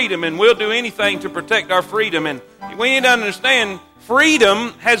freedom, and we'll do anything to protect our freedom. And we need to understand,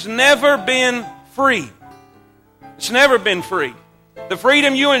 freedom has never been free. It's never been free. The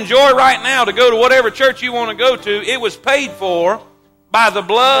freedom you enjoy right now to go to whatever church you want to go to, it was paid for by the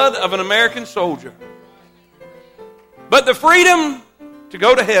blood of an American soldier. But the freedom to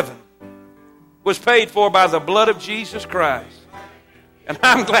go to heaven was paid for by the blood of Jesus Christ. And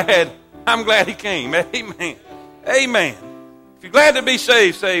I'm glad he came. Amen. Amen. If you're glad to be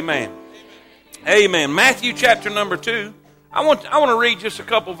saved, say amen. Amen. Matthew chapter number 2. I want to read just a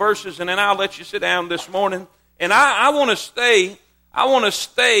couple verses, and then I'll let you sit down this morning. And I want to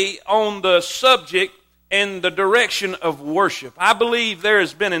stay on the subject and the direction of worship. I believe there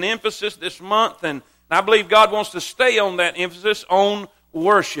has been an emphasis this month, and I believe God wants to stay on that emphasis on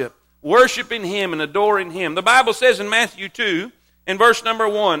worship. Worshiping Him and adoring Him. The Bible says in Matthew 2, in verse number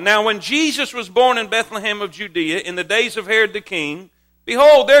 1, "Now when Jesus was born in Bethlehem of Judea in the days of Herod the king,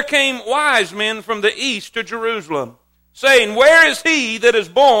 behold, there came wise men from the east to Jerusalem, saying, Where is he that is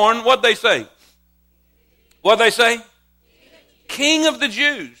born," what'd they say? What'd they say? King of the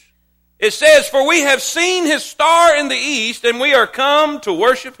Jews. It says, "For we have seen his star in the east, and we are come to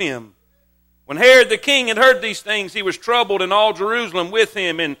worship him." When Herod the king had heard these things, he was troubled, and all Jerusalem with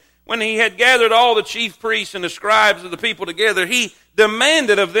him. And when he had gathered all the chief priests and the scribes of the people together, he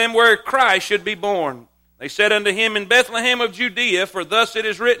demanded of them where Christ should be born. They said unto him, In Bethlehem of Judea, for thus it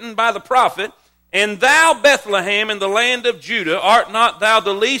is written by the prophet, And thou, Bethlehem, in the land of Judah, art not thou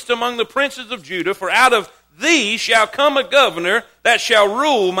the least among the princes of Judah, for out of thee shall come a governor that shall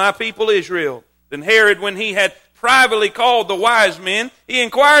rule my people Israel. Then Herod, when he had privately called the wise men, he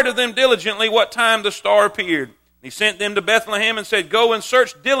inquired of them diligently what time the star appeared. He sent them to Bethlehem and said, Go and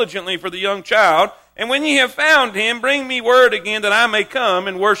search diligently for the young child, and when ye have found him, bring me word again that I may come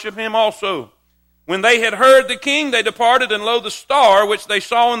and worship him also. When they had heard the king, they departed, and lo, the star which they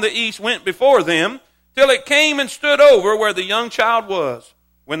saw in the east went before them, till it came and stood over where the young child was.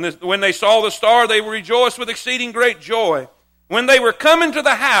 When they saw the star, they rejoiced with exceeding great joy. When they were coming to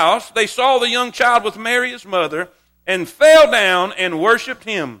the house, they saw the young child with Mary his mother, and fell down and worshipped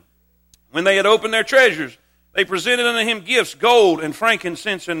him. When they had opened their treasures, they presented unto him gifts, gold and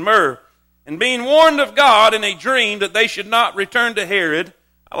frankincense and myrrh. And being warned of God in a dream that they should not return to Herod,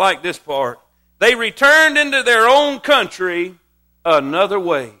 I like this part, they returned into their own country another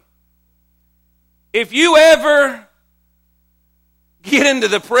way. If you ever get into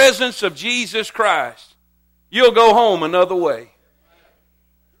the presence of Jesus Christ, you'll go home another way.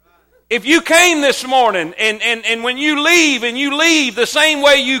 If you came this morning and when you leave the same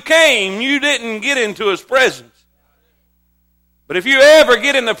way you came, you didn't get into His presence. But if you ever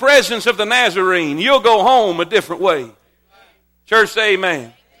get in the presence of the Nazarene, you'll go home a different way. Church, say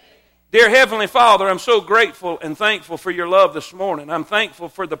amen. Dear Heavenly Father, I'm so grateful and thankful for your love this morning. I'm thankful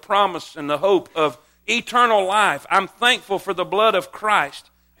for the promise and the hope of eternal life. I'm thankful for the blood of Christ.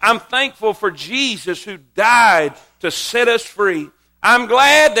 I'm thankful for Jesus who died to set us free. I'm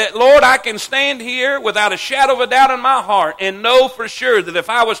glad that, Lord, I can stand here without a shadow of a doubt in my heart and know for sure that if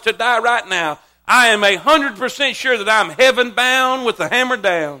I was to die right now, I am 100% sure that I'm heaven bound with the hammer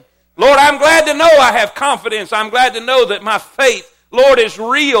down. Lord, I'm glad to know I have confidence. I'm glad to know that my faith, Lord, is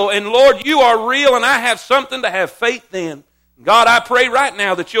real. And Lord, you are real and I have something to have faith in. God, I pray right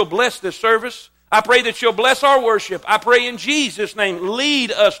now that you'll bless this service. I pray that you'll bless our worship. I pray in Jesus' name,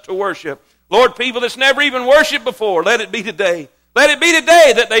 lead us to worship. Lord, people that's never even worshiped before, let it be today. Let it be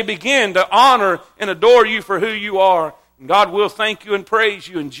today that they begin to honor and adore you for who you are. And God will thank you and praise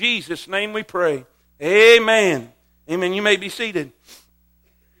you. In Jesus' name we pray. Amen. Amen. You may be seated.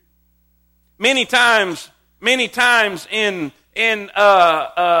 Many times in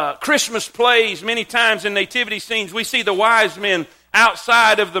Christmas plays, many times in nativity scenes, we see the wise men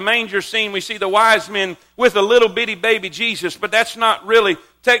outside of the manger scene. We see the wise men with a little bitty baby Jesus, but that's not really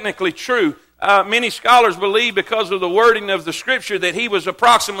technically true. Many scholars believe, because of the wording of the scripture, that he was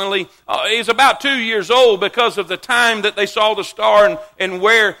he's about 2 years old because of the time that they saw the star and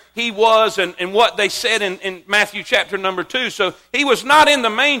where he was and what they said in Matthew chapter number 2. So he was not in the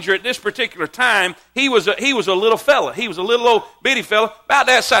manger at this particular time. He was a little fella. He was a little old bitty fella, about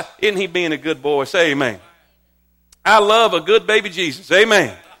that size. Isn't he being a good boy? Say amen. I love a good baby Jesus.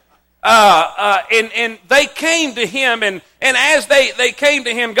 Amen. And they came to him, and as they came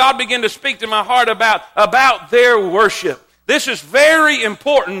to him, God began to speak to my heart about their worship. This is very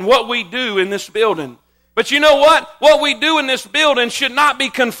important, what we do in this building. But you know what? What we do in this building should not be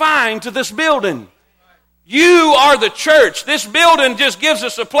confined to this building. You are the church. This building just gives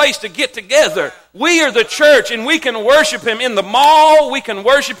us a place to get together. We are the church, and we can worship Him in the mall. We can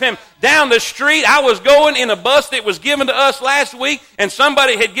worship Him down the street. I was going in a bus that was given to us last week, and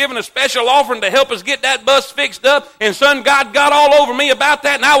somebody had given a special offering to help us get that bus fixed up, and God got all over me about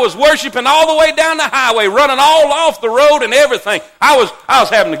that, and I was worshiping all the way down the highway, running all off the road and everything. I was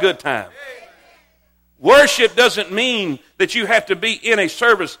having a good time. Worship doesn't mean that you have to be in a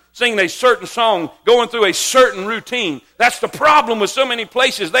service, singing a certain song, going through a certain routine. That's the problem with so many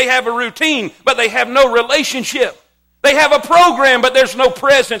places. They have a routine, but they have no relationship. They have a program, but there's no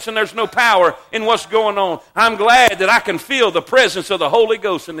presence and there's no power in what's going on. I'm glad that I can feel the presence of the Holy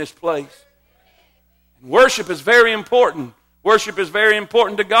Ghost in this place. And worship is very important. Worship is very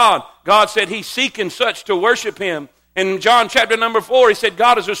important to God. God said He's seeking such to worship Him. In John chapter number 4, He said,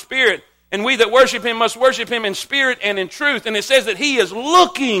 God is a spirit, and we that worship Him must worship Him in spirit and in truth. And it says that He is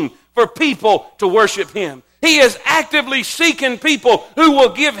looking for people to worship Him. He is actively seeking people who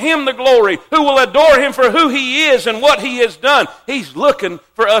will give Him the glory, who will adore Him for who He is and what He has done. He's looking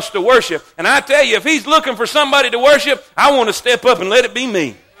for us to worship. And I tell you, if He's looking for somebody to worship, I want to step up and let it be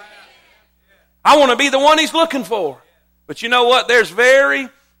me. I want to be the one He's looking for. But you know what? There's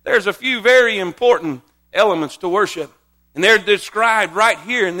a few very important elements to worship. And they're described right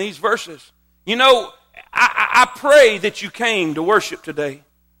here in these verses. You know, I pray that you came to worship today.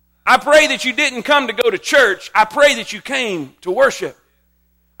 I pray that you didn't come to go to church. I pray that you came to worship.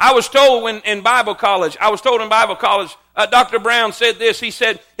 I was told in Bible college, Dr. Brown said this. He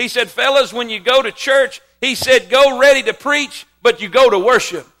said, fellas, when you go to church, he said, go ready to preach, but you go to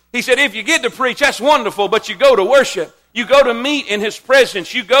worship. He said, if you get to preach, that's wonderful, but you go to worship. You go to meet in His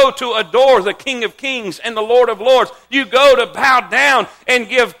presence. You go to adore the King of Kings and the Lord of Lords. You go to bow down and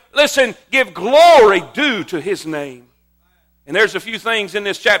give glory due to His name. And there's a few things in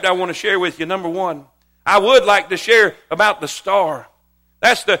this chapter I want to share with you. Number one, I would like to share about the star.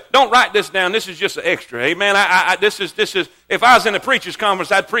 Don't write this down. This is just an extra. Amen. This is. If I was in a preacher's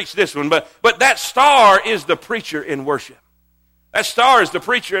conference, I'd preach this one. But that star is the preacher in worship. That star is the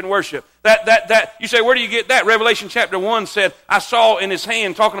preacher in worship. That you say, where do you get that? Revelation chapter 1 said, I saw in His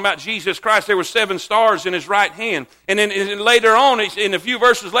hand, talking about Jesus Christ, there were 7 stars in His right hand. And then later on, in a few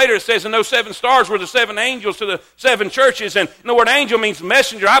verses later, it says, and those 7 stars were the 7 angels to the 7 churches. And the word angel means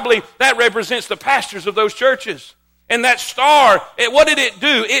messenger. I believe that represents the pastors of those churches. And that star, what did it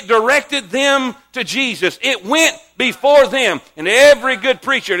do? It directed them to Jesus. It went before them. And every good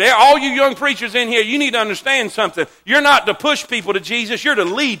preacher, all you young preachers in here, you need to understand something. You're not to push people to Jesus. You're to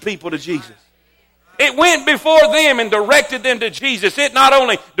lead people to Jesus. It went before them and directed them to Jesus. It not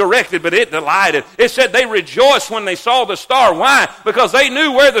only directed, but it delighted. It said they rejoiced when they saw the star. Why? Because they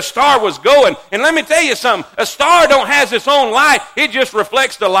knew where the star was going. And let me tell you something. A star don't have its own light. It just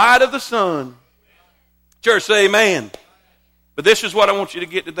reflects the light of the sun. Church, say amen. But this is what I want you to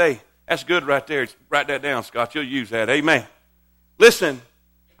get today. That's good right there. Write that down, Scott. You'll use that. Amen. Listen,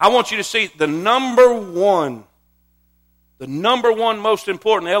 I want you to see the number one most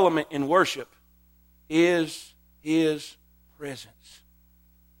important element in worship is His presence.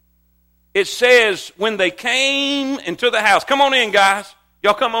 It says when they came into the house. Come on in, guys.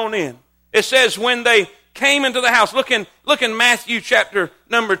 Y'all come on in. It says when they came into the house. Look in Matthew chapter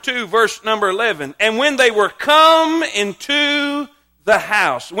number 2, verse number 11. And when they were come into the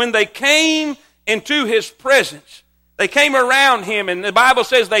house, when they came into His presence, they came around Him, and the Bible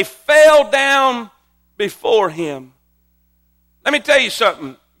says they fell down before Him. Let me tell you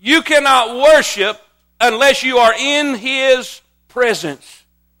something. You cannot worship unless you are in His presence.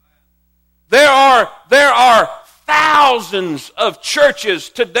 There are thousands of churches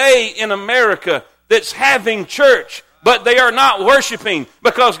today in America that's having church, but they are not worshiping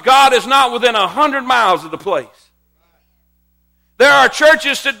because God is not within 100 miles of the place. There are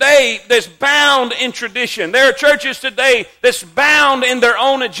churches today that's bound in tradition. There are churches today that's bound in their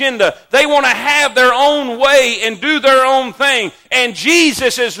own agenda. They want to have their own way and do their own thing. And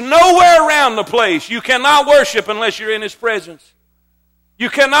Jesus is nowhere around the place. You cannot worship unless you're in His presence. You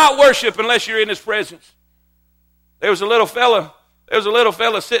cannot worship unless you're in His presence. There was a little fella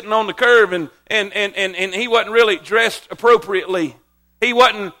sitting on the curb, and he wasn't really dressed appropriately. He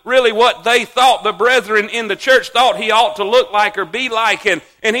wasn't really what they thought the brethren in the church thought he ought to look like or be like. And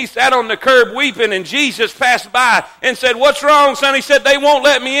he sat on the curb weeping, and Jesus passed by and said, "What's wrong, son?" He said, "They won't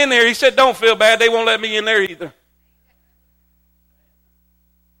let me in there." He said, "Don't feel bad. They won't let me in there either."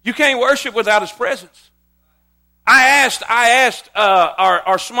 You can't worship without His presence. I asked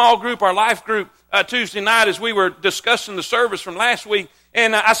our small group, our life group, Tuesday night as we were discussing the service from last week,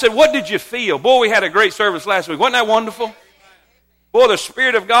 and I said, "What did you feel?" Boy, we had a great service last week. Wasn't that wonderful? Boy, the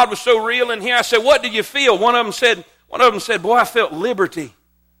Spirit of God was so real in here. I said, what did you feel? One of them said, boy, I felt liberty.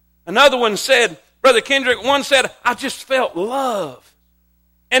 Another one said, Brother Kendrick, one said, I just felt love.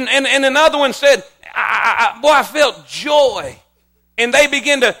 And another one said, boy, I felt joy. And they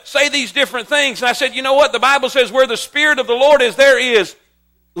began to say these different things. And I said, you know what? The Bible says where the Spirit of the Lord is, there is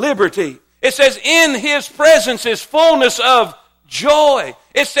liberty. It says in His presence is fullness of joy.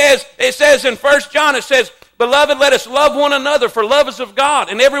 It says in 1 John, it says, Beloved, let us love one another, for love is of God.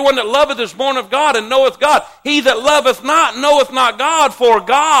 And everyone that loveth is born of God and knoweth God. He that loveth not knoweth not God, for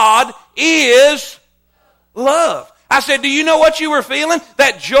God is love. I said, do you know what you were feeling?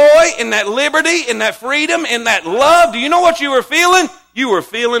 That joy and that liberty and that freedom and that love. Do you know what you were feeling? You were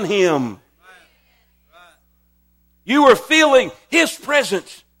feeling Him. You were feeling His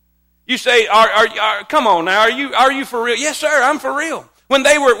presence. You say, come on now, are you for real? Yes, sir, I'm for real. When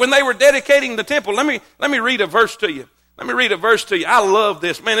they were dedicating the temple, let me read a verse to you. Let me read a verse to you. I love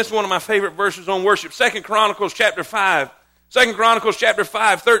this. Man, this is one of my favorite verses on worship. 2 Chronicles chapter 5. 2 Chronicles chapter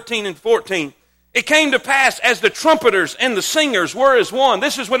 5, 13 and 14. It came to pass as the trumpeters and the singers were as one.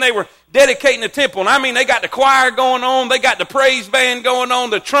 This is when they were dedicating the temple. And I mean, they got the choir going on. They got the praise band going on.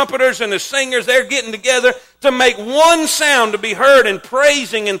 The trumpeters and the singers, they're getting together to make one sound to be heard in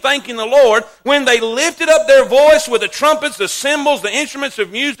praising and thanking the Lord when they lifted up their voice with the trumpets, the cymbals, the instruments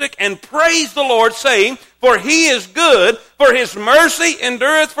of music, and praised the Lord, saying, For He is good, for His mercy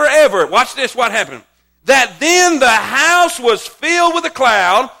endureth forever. Watch this, what happened. That then the house was filled with a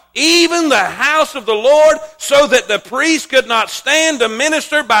cloud, even the house of the Lord, so that the priest could not stand to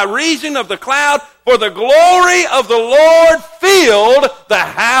minister by reason of the cloud, for the glory of the Lord filled the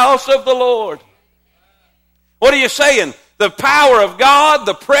house of the Lord. What are you saying? The power of God,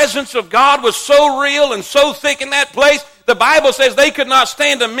 the presence of God was so real and so thick in that place. The Bible says they could not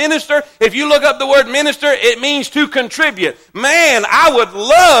stand to minister. If you look up the word minister, it means to contribute. Man, I would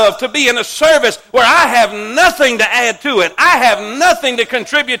love to be in a service where I have nothing to add to it. I have nothing to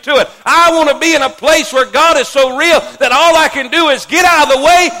contribute to it. I want to be in a place where God is so real that all I can do is get out of the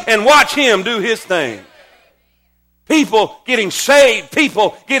way and watch Him do His thing. People getting saved,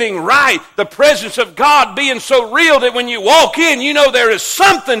 people getting right, the presence of God being so real that when you walk in, you know there is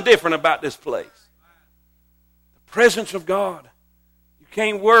something different about this place. The presence of God. You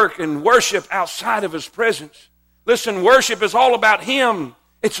can't work and worship outside of His presence. Listen, worship is all about Him.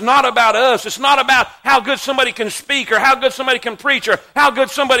 It's not about us. It's not about how good somebody can speak or how good somebody can preach or how good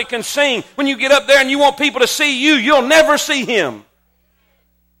somebody can sing. When you get up there and you want people to see you, you'll never see Him.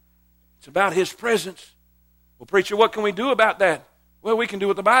 It's about His presence. Well, preacher, what can we do about that? Well, we can do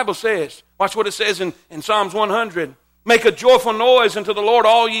what the Bible says. Watch what it says in Psalms 100. Make a joyful noise unto the Lord,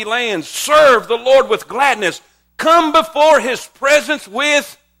 all ye lands. Serve the Lord with gladness. Come before His presence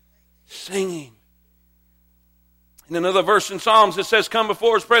with singing. In another verse in Psalms, it says, come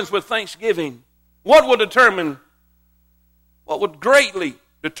before His presence with thanksgiving. What would greatly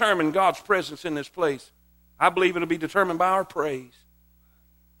determine God's presence in this place? I believe it'll be determined by our praise.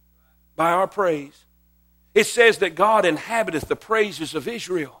 By our praise. It says that God inhabiteth the praises of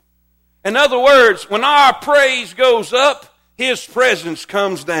Israel. In other words, when our praise goes up, His presence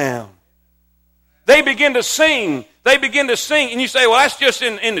comes down. They begin to sing. They begin to sing. And you say, well, that's just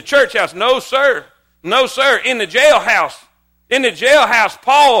in the church house. No, sir. No, sir. In the jailhouse. In the jailhouse,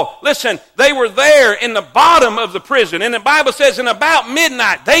 Paul, listen, they were there in the bottom of the prison. And the Bible says in about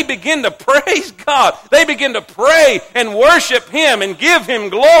midnight, they begin to praise God. They begin to pray and worship Him and give Him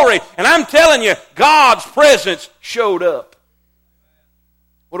glory. And I'm telling you, God's presence showed up.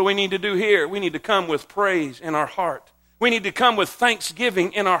 What do we need to do here? We need to come with praise in our heart. We need to come with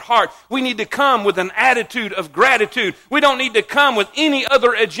thanksgiving in our heart. We need to come with an attitude of gratitude. We don't need to come with any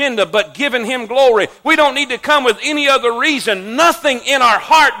other agenda but giving Him glory. We don't need to come with any other reason, nothing in our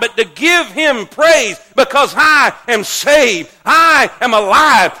heart but to give Him praise because I am saved. I am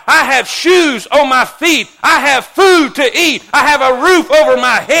alive. I have shoes on my feet. I have food to eat. I have a roof over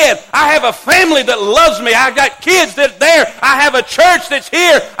my head. I have a family that loves me. I got kids that are there. I have a church that's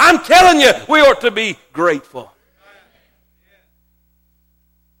here. I'm telling you, we ought to be grateful.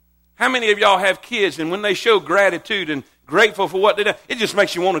 How many of y'all have kids and when they show gratitude and grateful for what they do, it just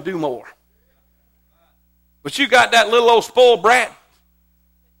makes you want to do more? But you got that little old spoiled brat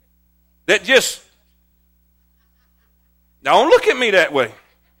that just, don't look at me that way.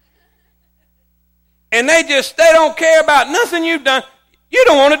 And they don't care about nothing you've done. You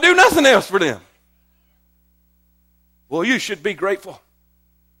don't want to do nothing else for them. Well, you should be grateful.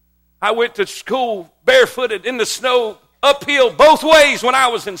 I went to school barefooted in the snow, uphill both ways when I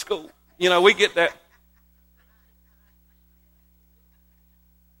was in school. You know, we get that.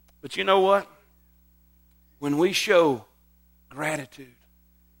 But you know what? When we show gratitude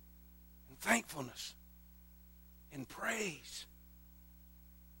and thankfulness and praise.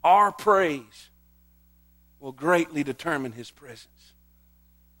 Our praise will greatly determine His presence.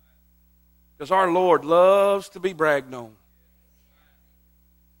 Because our Lord loves to be bragged on.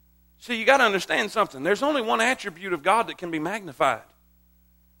 See, you got to understand something. There's only one attribute of God that can be magnified.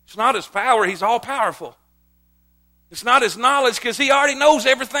 It's not His power. He's all powerful. It's not His knowledge because He already knows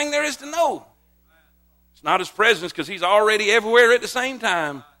everything there is to know. It's not His presence because He's already everywhere at the same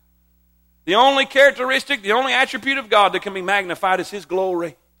time. The only characteristic, the only attribute of God that can be magnified is His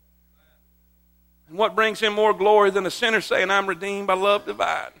glory. And what brings Him more glory than a sinner saying, I'm redeemed by love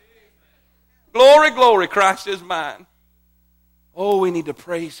divine? Glory, glory, Christ is mine. Oh, we need to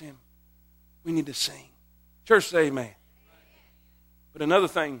praise Him. We need to sing. Church, say amen. But another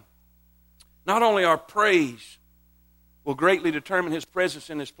thing, not only our praise will greatly determine His presence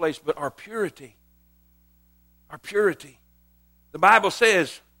in this place, but our purity. Our purity. The Bible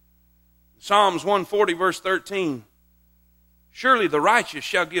says, Psalms 140, verse 13, surely the righteous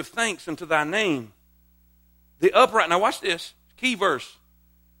shall give thanks unto thy name. The upright, now watch this, key verse.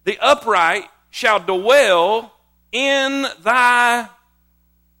 The upright shall dwell in thy,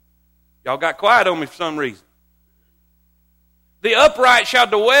 y'all got quiet on me for some reason. The upright shall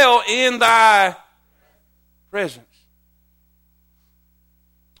dwell in thy presence.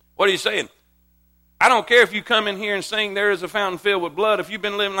 What are you saying? I don't care if you come in here and sing There Is a Fountain Filled with Blood. If you've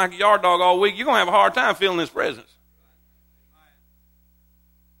been living like a yard dog all week, you're going to have a hard time feeling His presence.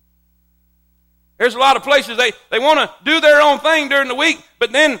 There's a lot of places they want to do their own thing during the week,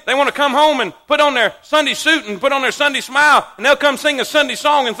 but then they want to come home and put on their Sunday suit and put on their Sunday smile, and they'll come sing a Sunday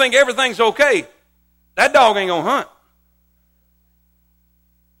song and think everything's okay. That dog ain't going to hunt.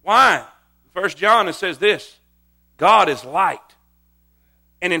 Why? 1 John, it says this, God is light,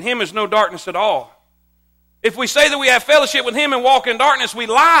 and in Him is no darkness at all. If we say that we have fellowship with Him and walk in darkness, we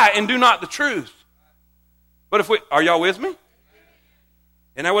lie and do not the truth. But if we, are y'all with me?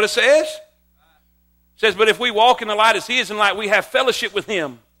 Isn't that what it says? It says, but if we walk in the light as He is in light, we have fellowship with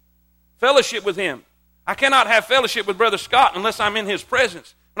Him. Fellowship with Him. I cannot have fellowship with Brother Scott unless I'm in His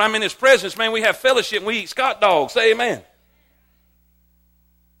presence. When I'm in His presence, man, we have fellowship and we eat Scott dogs. Say amen.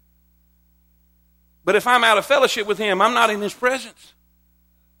 But if I'm out of fellowship with Him, I'm not in His presence.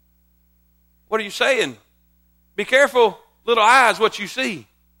 What are you saying? Be careful, little eyes, what you see.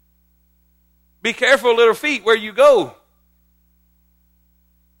 Be careful, little feet, where you go.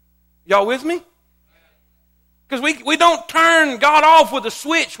 Y'all with me? Because we don't turn God off with a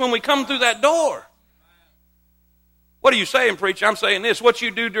switch when we come through that door. What are you saying, preacher? I'm saying this. What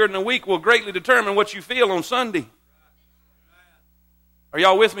you do during the week will greatly determine what you feel on Sunday. Are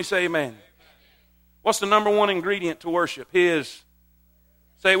y'all with me? Say amen. What's the number one ingredient to worship? His,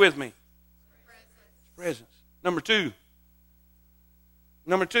 say it with me, presence. Number two,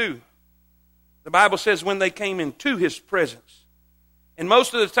 the Bible says when they came into His presence. And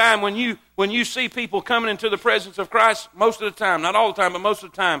most of the time when you see people coming into the presence of Christ, most of the time, not all the time, but most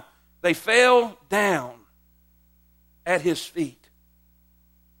of the time, they fell down at His feet.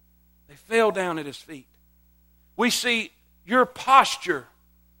 They fell down at His feet. We see your posture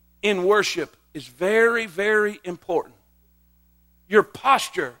in worship is very, very important. Your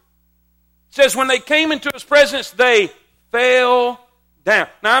posture. It says when they came into His presence, they fell down.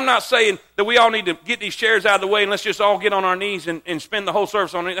 Now, I'm not saying that we all need to get these chairs out of the way and let's just all get on our knees and spend the whole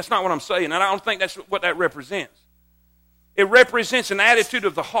service on it. That's not what I'm saying. And I don't think that's what that represents. It represents an attitude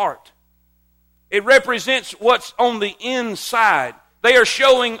of the heart. It represents what's on the inside. They are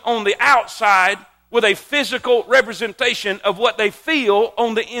showing on the outside with a physical representation of what they feel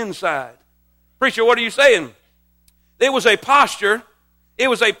on the inside. Preacher, what are you saying? It was a posture. It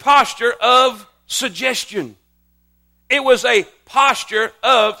was a posture of suggestion. It was a posture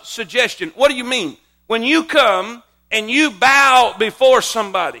of suggestion. What do you mean? When you come and you bow before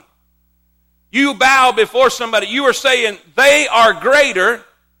somebody, you are saying they are greater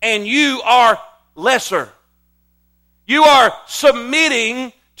and you are lesser. You are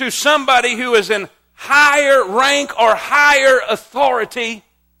submitting to somebody who is in higher rank or higher authority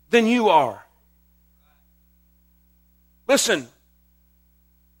than you are. Listen.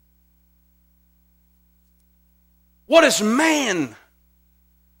 What is man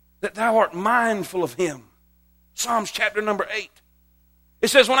that thou art mindful of him? Psalms chapter number 8. It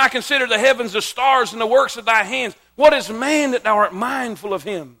says, when I consider the heavens, the stars, and the works of thy hands, what is man that thou art mindful of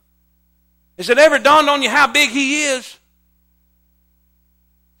him? Has it ever dawned on you how big he is?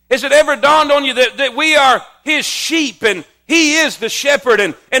 Has it ever dawned on you that we are his sheep and he is the shepherd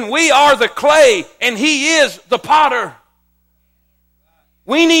and we are the clay and he is the potter?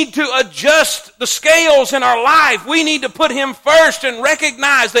 We need to adjust the scales in our life. We need to put Him first and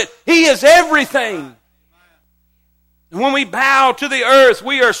recognize that He is everything. And when we bow to the earth,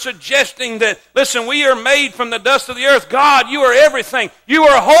 we are suggesting that, listen, we are made from the dust of the earth. God, you are everything. You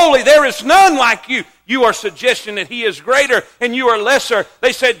are holy. There is none like you. You are suggesting that He is greater and you are lesser.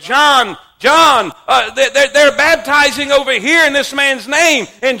 They said, John, they're baptizing over here in this man's name.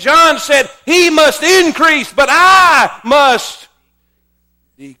 And John said, he must increase, but I must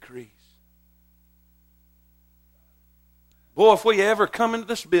decrease. Boy, if we ever come into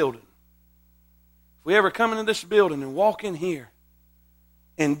this building, and walk in here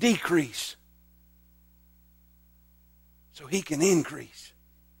and decrease so He can increase,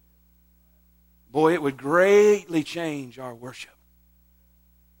 boy, it would greatly change our worship.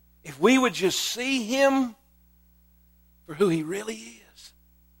 If we would just see Him for who He really is.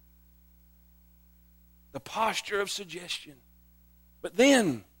 The posture of suggestion. But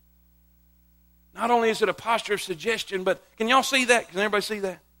then, not only is it a posture of suggestion, but can y'all see that? Can everybody see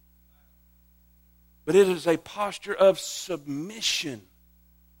that? But it is a posture of submission.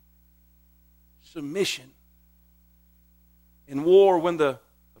 Submission. In war, when the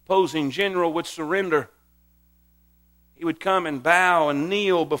opposing general would surrender, he would come and bow and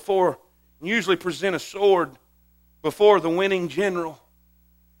kneel before, and usually present a sword before the winning general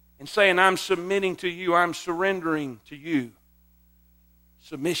and saying, I'm submitting to you, I'm surrendering to you.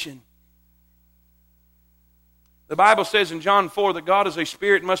 Submission. The Bible says in John 4 that God is a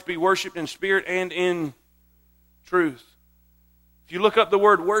spirit and must be worshipped in spirit and in truth. If you look up the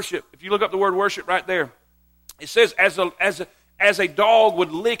word worship, right there, it says as a dog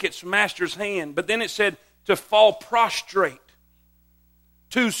would lick its master's hand, but then it said to fall prostrate,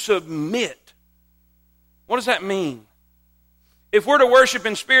 to submit. What does that mean? If we're to worship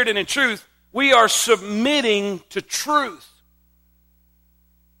in spirit and in truth, we are submitting to truth.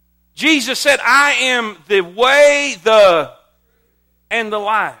 Jesus said, I am the way, and the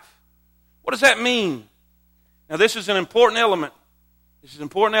life. What does that mean? Now, this is an important element.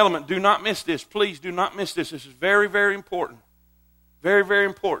 Do not miss this. Please do not miss this. This is very, very important. Very, very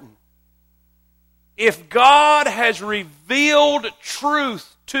important. If God has revealed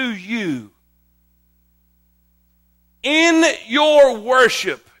truth to you, in your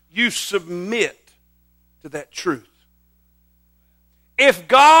worship, you submit to that truth. If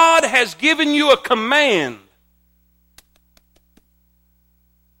God has given you a command,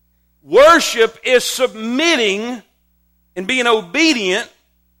 worship is submitting and being obedient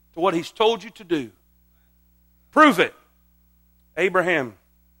to what He's told you to do. Prove it. Abraham,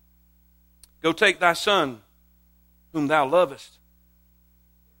 go take thy son, whom thou lovest.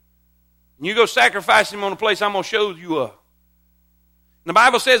 And you go sacrifice him on a place I'm going to show you of. And the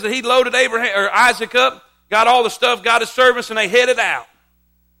Bible says that he loaded Isaac up, got all the stuff, got his servants, and they headed out.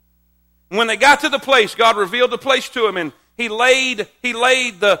 And when they got to the place, God revealed the place to him, and He laid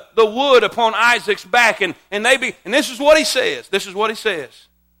the wood upon Isaac's back, and this is what He says. This is what He says.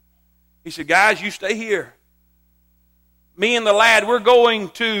 He said, guys, you stay here. Me and the lad, we're going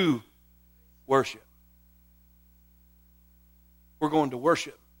to worship. We're going to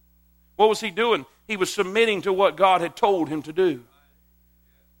worship. What was he doing? He was submitting to what God had told him to do.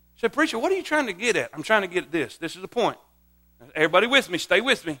 He said, preacher, what are you trying to get at? I'm trying to get at this. This is the point. Everybody with me, stay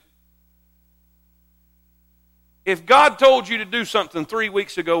with me. If God told you to do something 3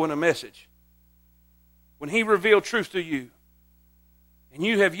 weeks ago in a message, when He revealed truth to you, and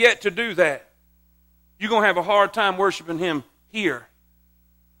you have yet to do that, you're going to have a hard time worshiping Him here.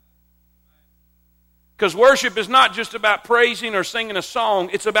 Because worship is not just about praising or singing a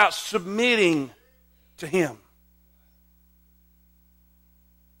song, it's about submitting to Him.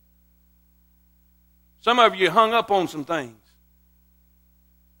 Some of you hung up on some things.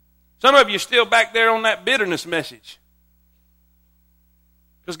 Some of you are still back there on that bitterness message.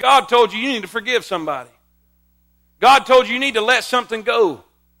 Because God told you need to forgive somebody. God told you need to let something go.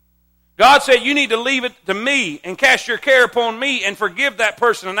 God said you need to leave it to me and cast your care upon me and forgive that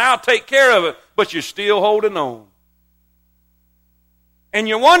person and I'll take care of it. But you're still holding on. And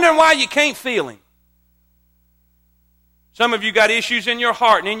you're wondering why you can't feel Him. Some of you got issues in your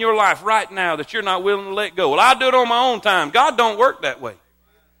heart and in your life right now that you're not willing to let go. Well, I'll do it on my own time. God don't work that way.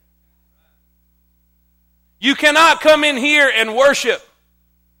 You cannot come in here and worship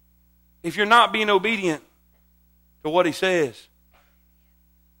if you're not being obedient to what He says.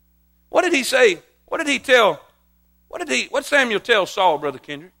 What did He say? What did He tell? What did Samuel tell Saul, Brother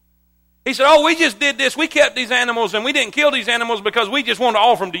Kendrick? He said, we just did this. We kept these animals and we didn't kill these animals because we just wanted to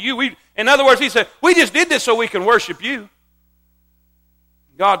offer them to you. In other words, he said, we just did this so we can worship you.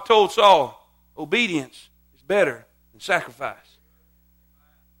 God told Saul, obedience is better than sacrifice.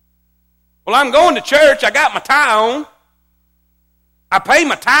 Well, I'm going to church. I got my tie on. I pay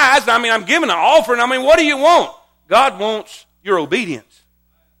my tithes. I'm giving an offering. What do you want? God wants your obedience.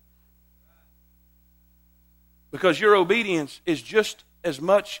 Because your obedience is just as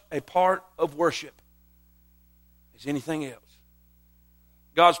much a part of worship as anything else.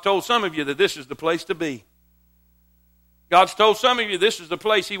 God's told some of you that this is the place to be. God's told some of you this is the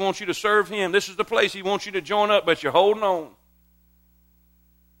place He wants you to serve Him. This is the place He wants you to join up, but you're holding on.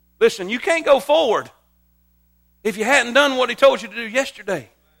 Listen, you can't go forward if you hadn't done what He told you to do yesterday.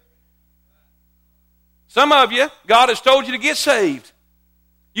 Some of you, God has told you to get saved.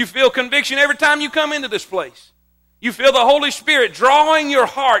 You feel conviction every time you come into this place. You feel the Holy Spirit drawing your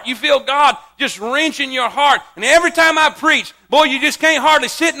heart. You feel God just wrenching your heart. And every time I preach, boy, you just can't hardly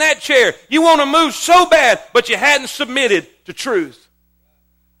sit in that chair. You want to move so bad, but you hadn't submitted to truth.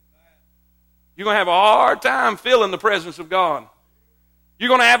 You're going to have a hard time feeling the presence of God. You're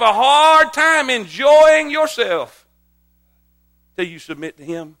going to have a hard time enjoying yourself till you submit to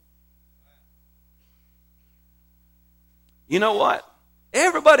Him. You know what?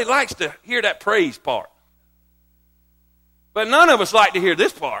 Everybody likes to hear that praise part. But none of us like to hear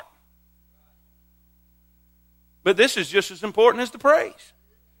this part. But this is just as important as the praise.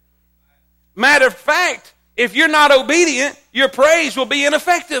 Matter of fact, if you're not obedient, your praise will be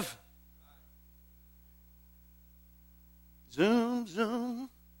ineffective. Zoom, zoom.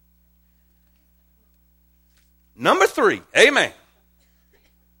 Number 3, amen.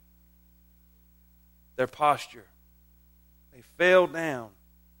 Their posture. They fell down.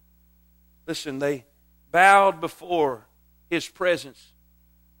 Listen, they bowed before His presence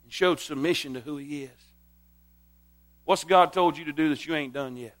and showed submission to who He is. What's God told you to do that you ain't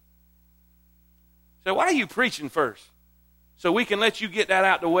done yet? So why are you preaching first? So we can let you get that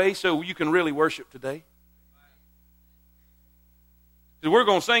out the way so you can really worship today. Because we're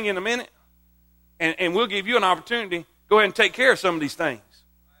going to sing in a minute, and we'll give you an opportunity. Go ahead and take care of some of these things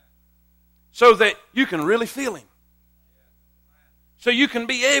so that you can really feel Him. So you can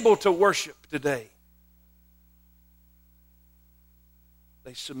be able to worship today.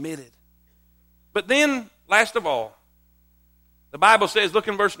 They submitted. But then, last of all, the Bible says, look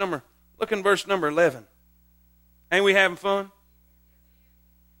in verse number 11. Ain't we having fun?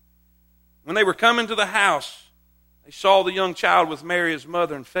 When they were coming to the house, they saw the young child with Mary his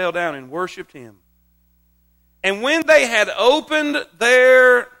mother and fell down and worshipped Him. And when they had opened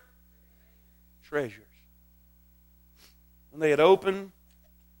their treasures,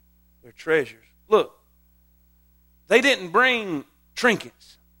 look, they didn't bring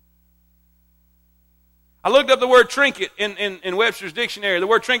trinkets. I looked up the word trinket in Webster's dictionary. The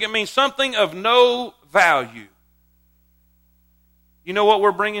word trinket means something of no value. You know what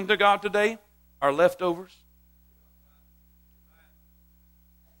we're bringing to God today? Our leftovers.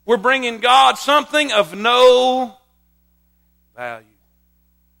 We're bringing God something of no value.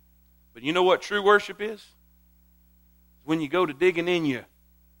 But you know what true worship is? When you go to digging in your,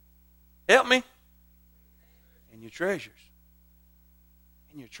 help me, in your treasures.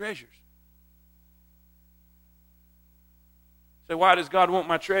 In your treasures. Say, why does God want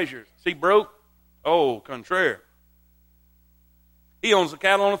my treasures? Is He broke? Oh, contraire. He owns the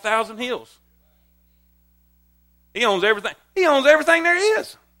cattle on 1,000 hills. He owns everything. He owns everything there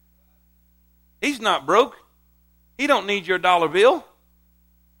is. He's not broke. He don't need your dollar bill.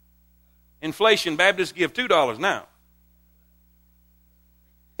 Inflation, Baptists give $2 now.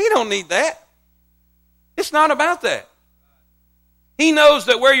 He don't need that. It's not about that. He knows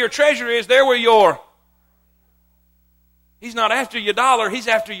that where your treasure is, there where your... He's not after your dollar, He's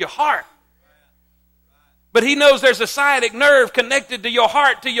after your heart. But He knows there's a sciatic nerve connected to your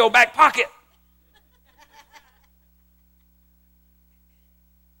heart, to your back pocket.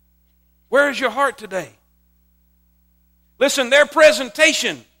 Where is your heart today? Listen, their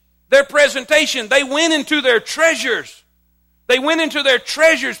presentation, they went into their treasures. They went into their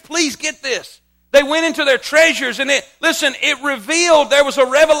treasures. Please get this. They went into their treasures, and it revealed, there was a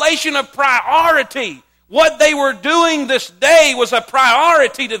revelation of priority. What they were doing this day was a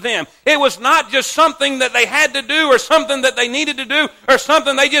priority to them. It was not just something that they had to do or something that they needed to do or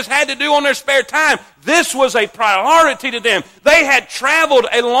something they just had to do on their spare time. This was a priority to them. They had traveled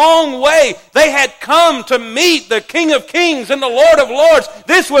a long way. They had come to meet the King of Kings and the Lord of Lords.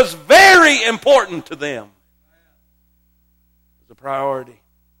 This was very important to them. It was a priority.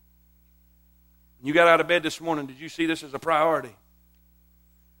 When you got out of bed this morning, did you see this as a priority?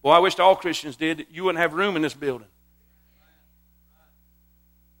 Well, I wish all Christians did. You wouldn't have room in this building.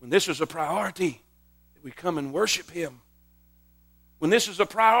 When this is a priority, that we come and worship Him. When this is a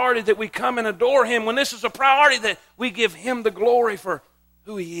priority that we come and adore Him. When this is a priority that we give Him the glory for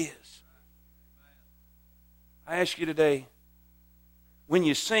who He is. I ask you today, when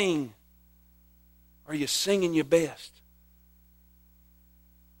you sing, are you singing your best?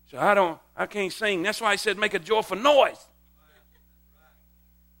 So I can't sing. That's why he said make a joyful noise.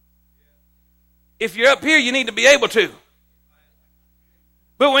 If you're up here, you need to be able to.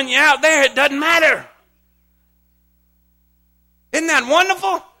 But when you're out there, it doesn't matter. Isn't that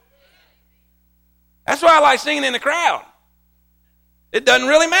wonderful? That's why I like singing in the crowd. It doesn't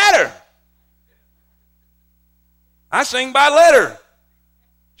really matter. I sing by letter.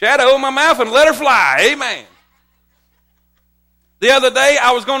 Try to hold my mouth and let her fly. Amen. The other day,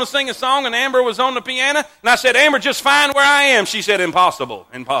 I was going to sing a song, and Amber was on the piano, and I said, Amber, just find where I am. She said, impossible,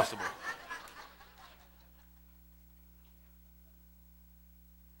 impossible.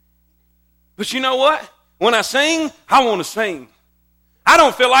 But you know what? When I sing, I want to sing. I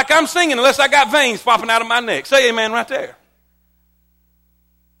don't feel like I'm singing unless I got veins popping out of my neck. Say amen right there.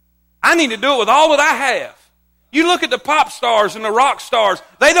 I need to do it with all that I have. You look at the pop stars and the rock stars,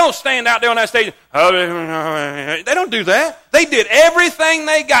 they don't stand out there on that stage. They don't do that. They did everything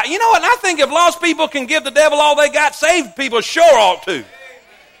they got. You know what? And I think if lost people can give the devil all they got, saved people sure ought to.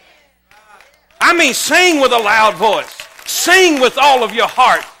 I mean, sing with a loud voice. Sing with all of your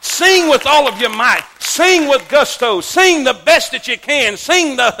heart. Sing with all of your might. Sing with gusto. Sing the best that you can.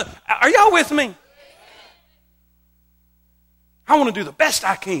 Are y'all with me? I want to do the best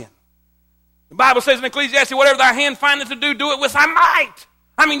I can. The Bible says in Ecclesiastes, whatever thy hand findeth to do, do it with thy might.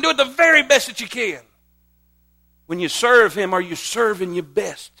 I mean, do it the very best that you can. When you serve Him, are you serving your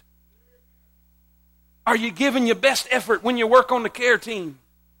best? Are you giving your best effort when you work on the care team?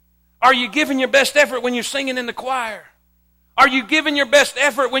 Are you giving your best effort when you're singing in the choir? Are you giving your best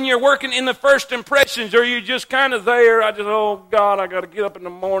effort when you're working in the first impressions? Or are you just kind of there? Oh God, I got to get up in the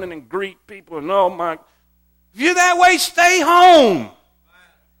morning and greet people. And oh my. If you're that way, stay home.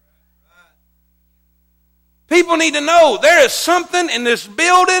 People need to know there is something in this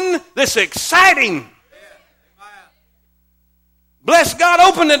building that's exciting. Bless God,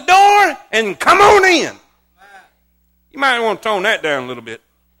 open the door and come on in. You might want to tone that down a little bit.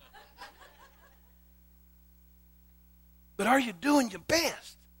 But are you doing your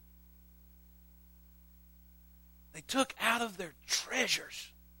best? They took out of their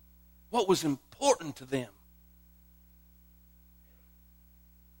treasures what was important to them.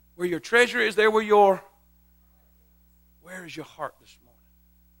 Where your treasure is, there where where is your heart this morning?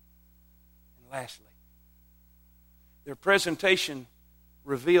 And lastly, their presentation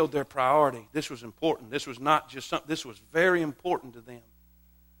revealed their priority. This was important. This was not just something, this was very important to them.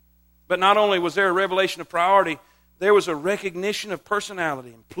 But not only was there a revelation of priority, there was a recognition of personality.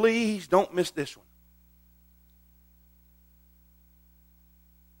 And please don't miss this one.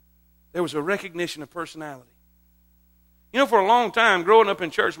 There was a recognition of personality. You know, for a long time, growing up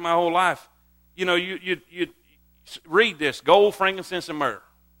in church my whole life, you know, you read this, gold, frankincense, and myrrh.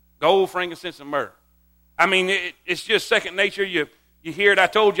 Gold, frankincense, and myrrh. I mean, it's just second nature. You hear it. I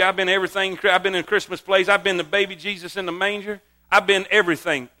told you I've been everything. I've been in Christmas plays. I've been the baby Jesus in the manger. I've been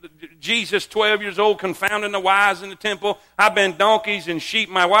everything. Jesus, 12 years old, confounding the wise in the temple. I've been donkeys and sheep.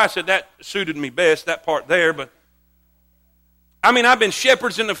 My wife said that suited me best, that part there. But I mean, I've been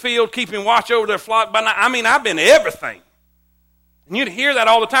shepherds in the field, keeping watch over their flock. But I mean, I've been everything. And you'd hear that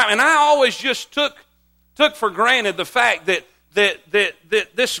all the time. And I always just took for granted the fact that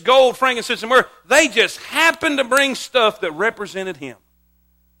this gold, frankincense, and myrrh, they just happened to bring stuff that represented Him.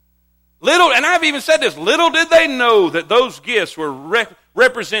 Little, and I've even said this, little did they know that those gifts were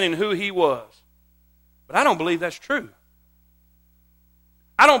representing who He was. But I don't believe that's true.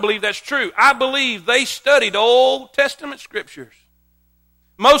 I don't believe that's true. I believe they studied Old Testament scriptures.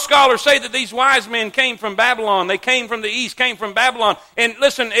 Most scholars say that these wise men came from Babylon. They came from the east, came from Babylon. And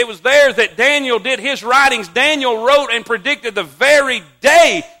listen, it was there that Daniel did his writings. Daniel wrote and predicted the very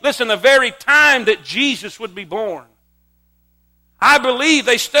day, the very time that Jesus would be born. I believe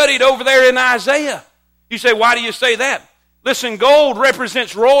they studied over there in Isaiah. You say, why do you say that? Listen, gold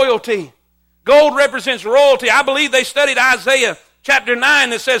represents royalty. Gold represents royalty. I believe they studied Isaiah chapter 9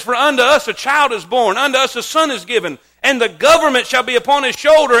 that says, for unto us a child is born, unto us a son is given, and the government shall be upon His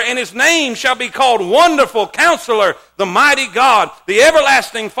shoulder, and His name shall be called Wonderful Counselor, the Mighty God, the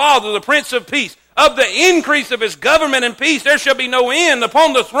Everlasting Father, the Prince of Peace. Of the increase of His government and peace there shall be no end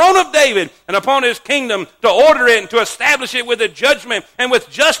upon the throne of David and upon His kingdom, to order it and to establish it with a judgment and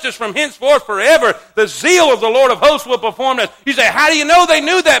with justice from henceforth forever. The zeal of the Lord of hosts will perform this. You say, how do you know they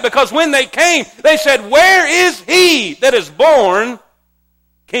knew that? Because when they came, they said, where is He that is born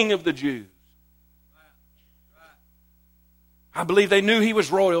King of the Jews? I believe they knew He was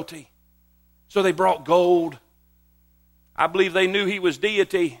royalty, so they brought gold. I believe they knew He was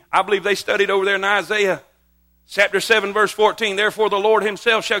deity. I believe they studied over there in Isaiah Chapter 7, verse 14, therefore the Lord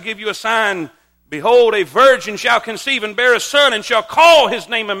himself shall give you a sign. Behold, a virgin shall conceive and bear a son, and shall call his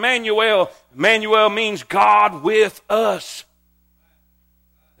name Emmanuel. Emmanuel means God with us.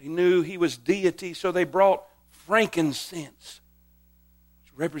 They knew he was deity, so they brought frankincense,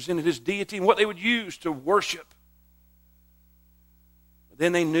 which represented his deity and what they would use to worship. But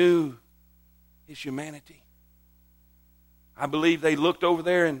then they knew his humanity. I believe they looked over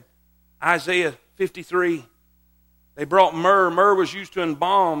there in Isaiah 53. They brought myrrh. Myrrh was used to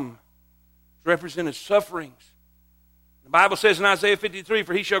embalm, represented sufferings. The Bible says in Isaiah 53,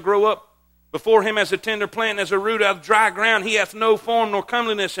 for he shall grow up before him as a tender plant, as a root out of dry ground. He hath no form nor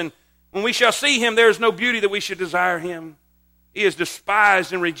comeliness, and when we shall see him, there is no beauty that we should desire him. He is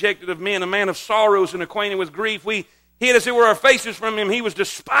despised and rejected of men, a man of sorrows and acquainted with grief. We hid as it were our faces from him. He was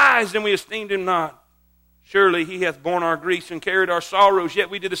despised, and we esteemed him not. Surely he hath borne our griefs and carried our sorrows, yet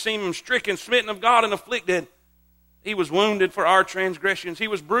we did esteem him stricken, smitten of God, and afflicted. He was wounded for our transgressions. He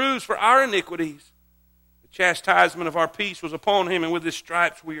was bruised for our iniquities. The chastisement of our peace was upon him, and with his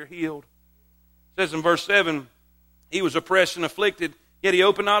stripes we are healed. It says in verse 7, he was oppressed and afflicted, yet he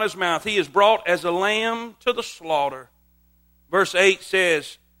opened not his mouth. He is brought as a lamb to the slaughter. Verse 8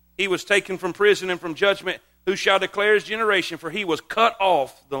 says, he was taken from prison and from judgment. Who shall declare his generation? For he was cut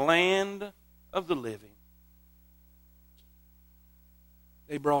off the land of the living.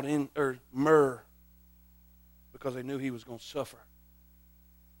 They brought in myrrh because they knew he was going to suffer.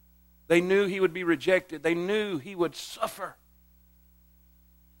 They knew he would be rejected. They knew he would suffer.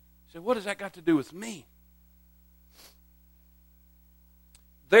 He said, what has that got to do with me?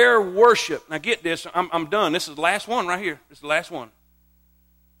 Their worship. Now get this. I'm done. This is the last one right here. This is the last one.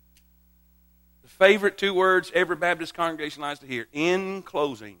 The favorite two words every Baptist congregation likes to hear. In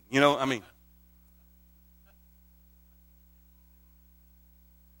closing.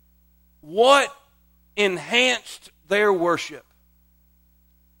 What enhanced their worship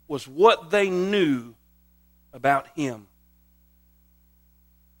was what they knew about him.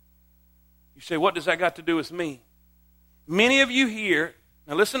 You say, what does that got to do with me? Many of you here,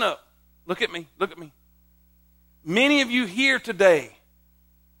 now listen up, look at me. Many of you here today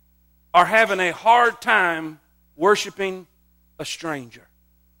are having a hard time worshiping a stranger.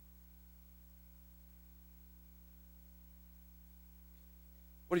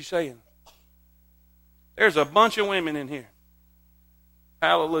 What are you saying? There's a bunch of women in here.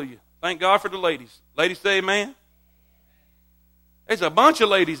 Hallelujah. Thank God for the ladies. Ladies say amen. There's a bunch of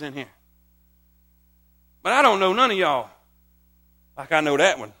ladies in here. But I don't know none of y'all like I know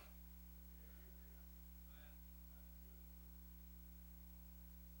that one.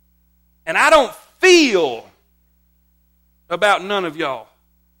 And I don't feel about none of y'all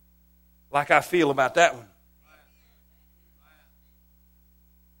like I feel about that one.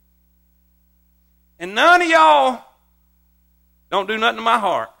 And none of y'all don't do nothing to my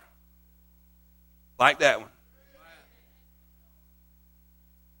heart like that one.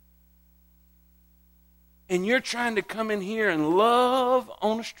 And you're trying to come in here and love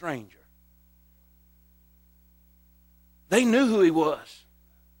on a stranger. They knew who he was.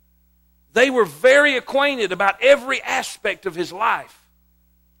 They were very acquainted about every aspect of his life.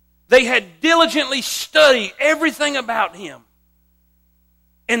 They had diligently studied everything about him.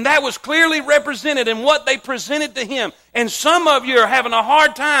 And that was clearly represented in what they presented to him. And some of you are having a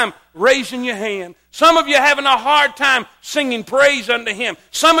hard time raising your hand. Some of you are having a hard time singing praise unto him.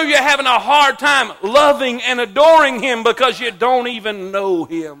 Some of you are having a hard time loving and adoring him because you don't even know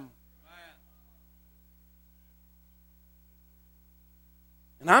him.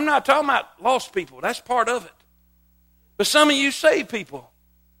 And I'm not talking about lost people. That's part of it. But some of you saved people,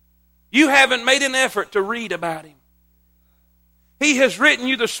 you haven't made an effort to read about him. He has written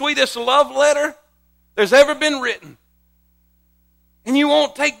you the sweetest love letter there's ever been written. And you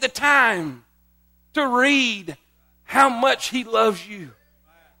won't take the time to read how much he loves you.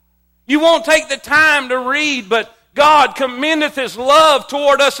 You won't take the time to read, but God commendeth his love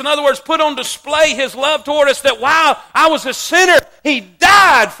toward us. In other words, put on display his love toward us, that while I was a sinner, he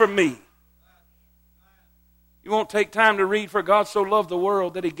died for me. You won't take time to read, for God so loved the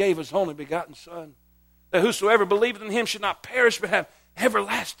world that he gave his only begotten Son, that whosoever believeth in him should not perish but have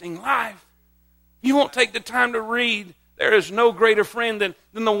everlasting life. You won't take the time to read, there is no greater friend than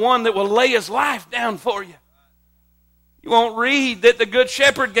the one that will lay his life down for you. You won't read that the good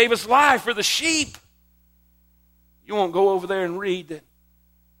shepherd gave his life for the sheep. You won't go over there and read that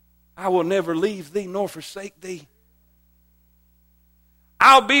I will never leave thee nor forsake thee.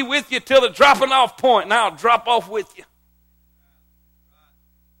 I'll be with you till the dropping off point, and I'll drop off with you.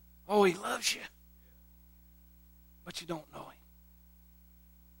 Oh, he loves you. But you don't know him.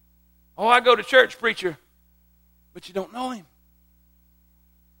 Oh, I go to church, preacher. but you don't know him.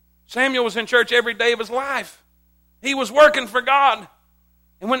 Samuel was in church every day of his life. He was working for God.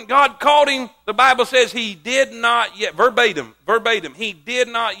 And when God called him, the Bible says he did not yet, verbatim, he did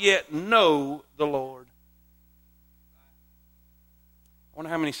not yet know the Lord. I wonder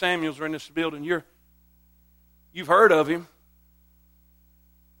how many Samuels are in this building. You've heard of him.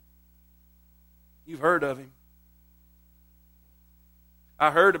 You've heard of him.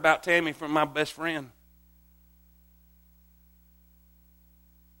 I heard about Tammy from my best friend.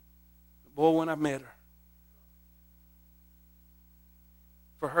 Boy, when I met her.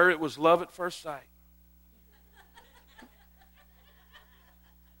 For her, it was love at first sight.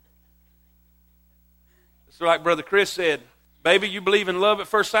 So like Brother Chris said, baby, you believe in love at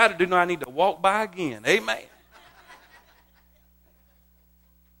first sight, or do I need to walk by again? Amen.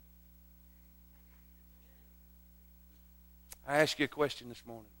 I ask you a question this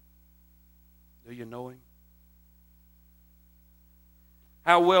morning. Do you know him?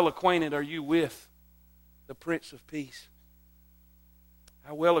 How well acquainted are you with the Prince of Peace?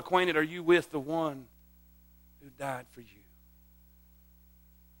 How well acquainted are you with the one who died for you?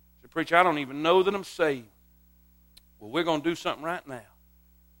 So, preacher, I don't even know that I'm saved. Well, we're going to do something right now.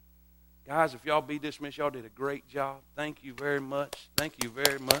 Guys, if y'all be dismissed, y'all did a great job. Thank you very much. Thank you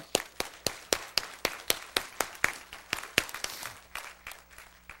very much.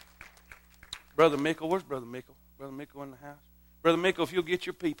 Brother Mickle, where's Brother Mickle? Brother Mickle in the house? Brother Mickle, if you'll get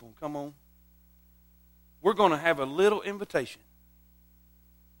your people, come on. We're going to have a little invitation.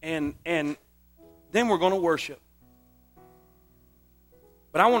 And then we're going to worship.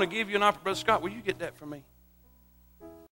 But I want to give you an opportunity. Brother Scott, will you get that for me?